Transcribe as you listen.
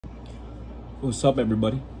What's up,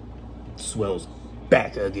 everybody? Swell's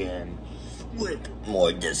back again with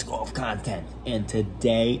more disc golf content. And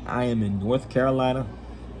today I am in North Carolina.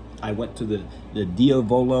 I went to the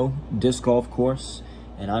Diavolo disc golf course,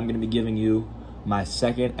 and I'm going to be giving you my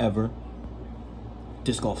second ever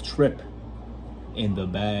disc golf trip in the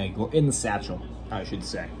bag, or in the satchel, I should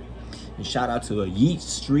say. And shout out to Yeet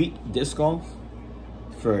Street Disc Golf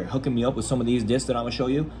for hooking me up with some of these discs that I'm going to show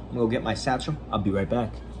you. I'm going to go get my satchel. I'll be right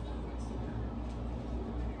back.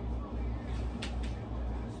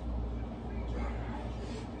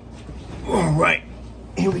 All right,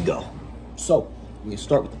 here we go. So, we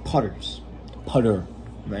start with the putters. Putter,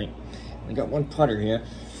 right? I got one putter here.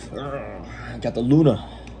 I got the Luna.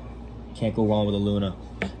 Can't go wrong with a Luna.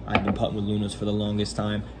 I've been putting with Lunas for the longest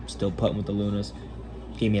time. I'm still putting with the Lunas.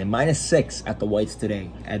 Gave me a -6 at the whites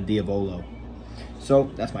today at Diavolo.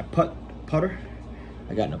 So, that's my putter.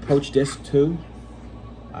 I got an approach disc too.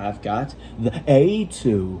 I've got the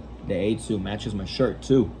A2. The A2 matches my shirt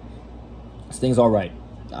too. This thing's all right.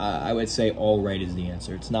 I would say all right is the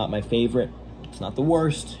answer. It's not my favorite. It's not the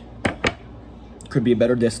worst. Could be a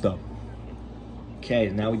better disc though. Okay,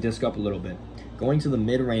 now we disc up a little bit. Going to the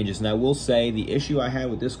mid-ranges, and I will say the issue I had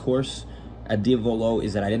with this course at Diavolo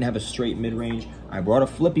is that I didn't have a straight mid-range. I brought a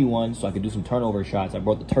flippy one so I could do some turnover shots. I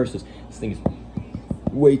brought the Tersus. This thing is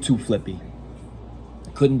way too flippy.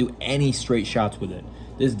 I couldn't do any straight shots with it.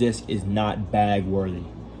 This disc is not bag worthy.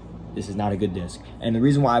 This is not a good disc. And the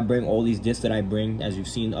reason why I bring all these discs that I bring, as you've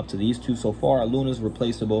seen up to these two so far, Luna's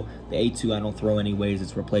replaceable. The A2 I don't throw anyways,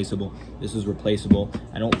 it's replaceable. This is replaceable.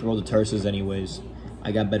 I don't throw the Tersus anyways.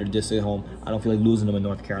 I got better discs at home. I don't feel like losing them in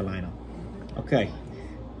North Carolina. Okay,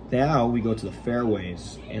 now we go to the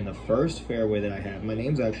fairways. And the first fairway that I have, my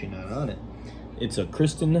name's actually not on it. It's a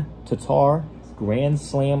Kristen Tatar Grand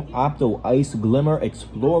Slam Opto Ice Glimmer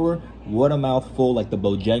Explorer. What a mouthful, like the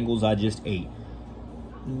Bojangles I just ate.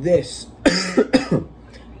 This,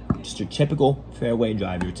 just your typical fairway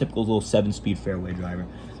driver, your typical little 7-speed fairway driver.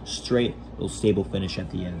 Straight, little stable finish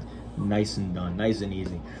at the end. Nice and done, nice and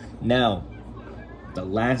easy. Now, the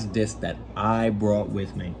last disc that I brought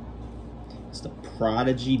with me is the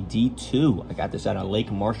Prodigy D2. I got this at a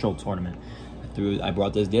Lake Marshall tournament. I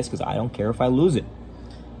brought this disc because I don't care if I lose it.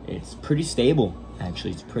 It's pretty stable,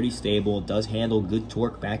 actually. It's pretty stable. It does handle good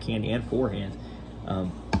torque, backhand and forehand.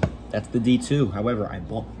 That's the D2. However, I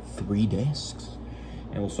bought 3 discs.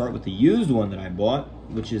 And we'll start with the used one that I bought,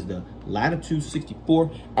 which is the Latitude 64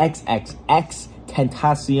 XXX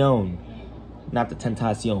Tentacion. Not the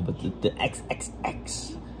Tentacion, but the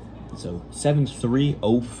XXX. So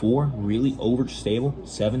 7304, really overstable,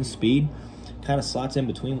 7-speed. Kind of slots in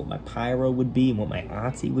between what my Pyro would be and what my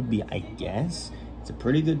Ati would be, I guess. It's a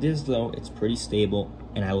pretty good disc though. It's pretty stable,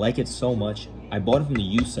 and I like it so much. I bought it from the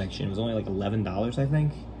used section. It was only like $11, I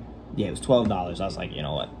think. Yeah, it was $12. I was like, you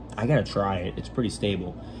know what? I gotta try it. It's pretty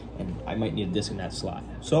stable, and I might need a disc in that slot.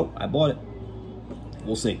 So I bought it.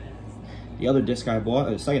 We'll see. The other disc I bought,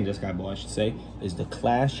 or the second disc I bought, I should say, is the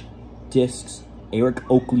Clash Discs Eric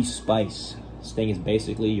Oakley Spice. This thing is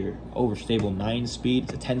basically your overstable 9-speed.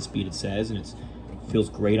 It's a 10-speed, it says, and it feels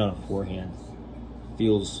great on a forehand.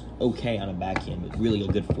 Feels okay on a backhand, but really a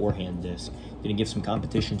good forehand disc. Gonna give some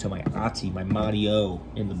competition to my Ati, my Mario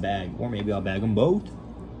in the bag, or maybe I'll bag them both.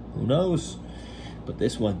 Who knows? But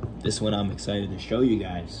this one I'm excited to show you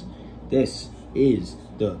guys. This is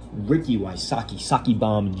the Ricky Wysocki Saki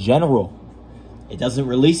Bomb General. It doesn't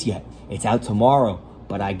release yet. It's out tomorrow,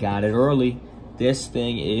 but I got it early. This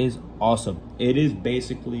thing is awesome. It is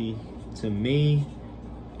basically, to me,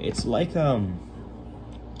 it's like a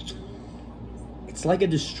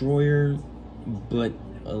destroyer, but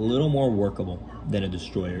a little more workable than a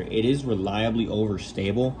destroyer. It is reliably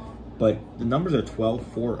overstable, but the numbers are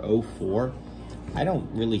 12.404. I don't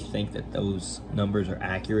really think that those numbers are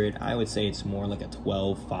accurate. I would say it's more like a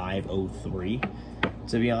 12.503.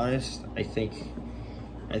 To be honest, I think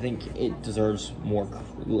it deserves a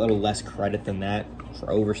little less credit than that for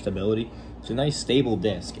overstability. It's a nice stable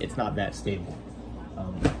disc. It's not that stable.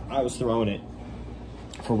 I was throwing it,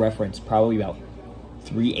 for reference, probably about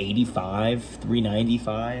 385,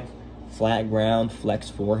 395, flat ground, flex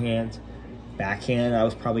forehand. Backhand, I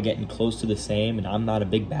was probably getting close to the same, and I'm not a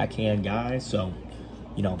big backhand guy, so,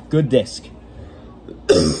 you know, good disc.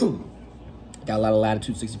 Got a lot of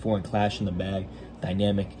Latitude 64 and Clash in the bag.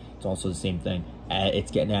 Dynamic, it's also the same thing.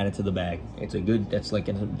 It's getting added to the bag. It's a good, that's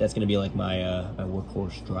gonna be like my my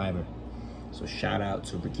workhorse driver. So shout out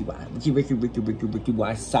to Ricky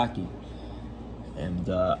Wysocki. And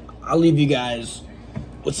I'll leave you guys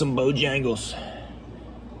with some Bojangles.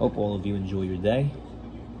 Hope all of you enjoy your day.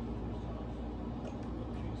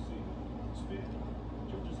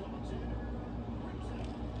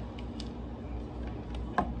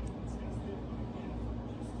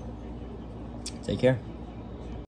 Take care.